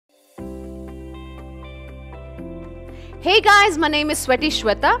Hey guys, my name is Sweti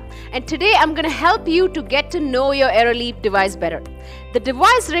Shweta and today I'm going to help you to get to know your AroLeap device better. The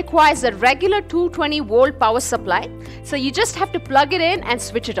device requires a regular 220 volt power supply, so you just have to plug it in and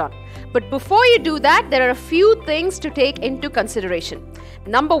switch it on. But before you do that, there are a few things to take into consideration.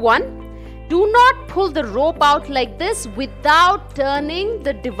 Number one, do not pull the rope out like this without turning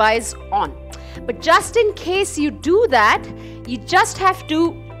the device on. But just in case you do that, you just have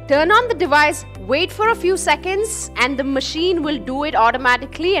to turn on the device, wait for a few seconds, and the machine will do it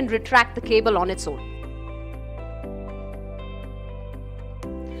automatically and retract the cable on its own.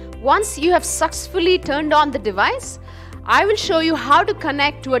 Once you have successfully turned on the device, I will show you how to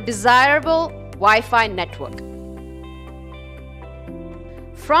connect to a desirable Wi-Fi network.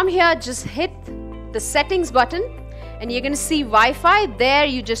 From here, just hit the settings button and you're going to see Wi-Fi. There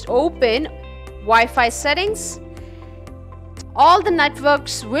you just open Wi-Fi settings. All the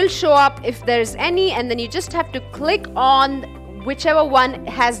networks will show up if there is any, and then you just have to click on whichever one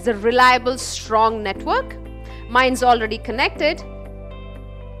has the reliable strong network. Mine's already connected.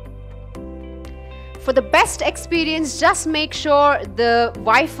 For the best experience, just make sure the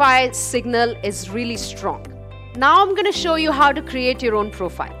Wi-Fi signal is really strong. Now I'm going to show you how to create your own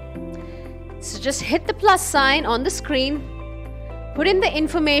profile. So just hit the plus sign on the screen, put in the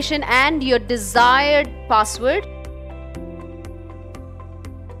information and your desired password.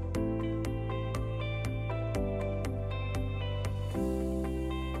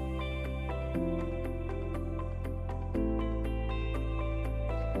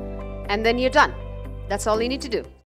 And then you're done. That's all you need to do.